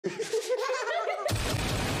What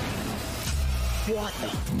the?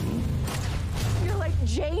 You're like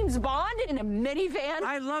James Bond in a minivan?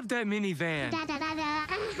 I love that minivan.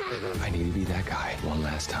 I need to be that guy one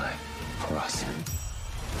last time for us.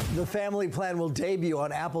 The Family Plan will debut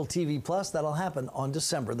on Apple TV+. That'll happen on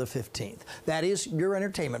December the 15th. That is your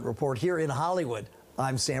entertainment report here in Hollywood.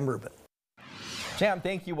 I'm Sam Rubin. Sam,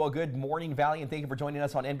 thank you. Well, good morning, Valley, and thank you for joining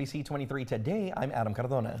us on NBC 23 today. I'm Adam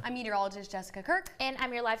Cardona. I'm meteorologist Jessica Kirk. And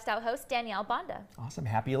I'm your lifestyle host, Danielle Banda. Awesome.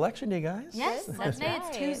 Happy Election Day, guys. Yes, that's right.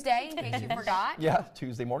 It's Tuesday, in case you forgot. Yeah,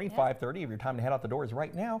 Tuesday morning, 5:30. If your time to head out the door is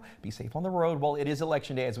right now, be safe on the road. Well, it is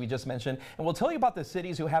Election Day, as we just mentioned, and we'll tell you about the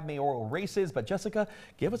cities who have mayoral races. But, Jessica,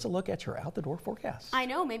 give us a look at your out-the-door forecast. I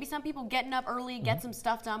know. Maybe some people getting up early, get some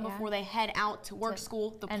stuff done before they head out to work,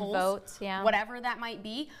 school, the polls, vote, whatever that might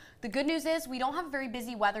be. The good news is we don't have a very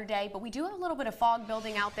busy weather day, but we do have a little bit of fog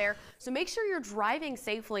building out there, so make sure you're driving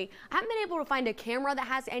safely. I haven't been able to find a camera that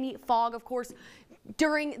has any fog, of course.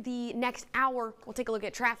 During the next hour, we'll take a look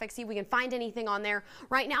at traffic, see if we can find anything on there.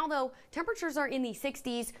 Right now, though, temperatures are in the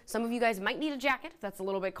 60s. Some of you guys might need a jacket if that's a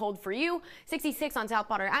little bit cold for you. 66 on South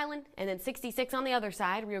Padre Island, and then 66 on the other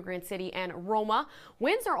side, Rio Grande City and Roma.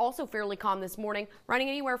 Winds are also fairly calm this morning, running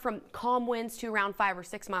anywhere from calm winds to around 5 or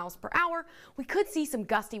 6 miles per hour. We could see some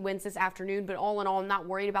gusty winds this afternoon, but all in all, I'm not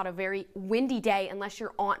worried about a very windy day unless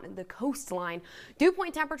you're on the coastline. Dew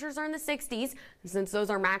point temperatures are in the 60s, and since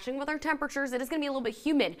those are matching with our temperatures, it is going to be a little bit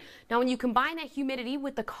humid. Now, when you combine that humidity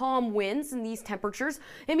with the calm winds and these temperatures,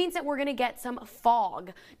 it means that we're going to get some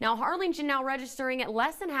fog. Now, Harlingen now registering at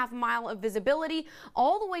less than half a mile of visibility,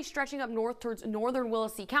 all the way stretching up north towards northern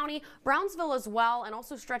Willacy County, Brownsville as well, and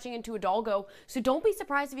also stretching into Hidalgo. So don't be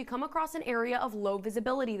surprised if you come across an area of low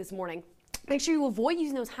visibility this morning. Make sure you avoid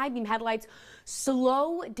using those high beam headlights.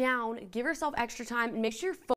 Slow down, give yourself extra time, and make sure you're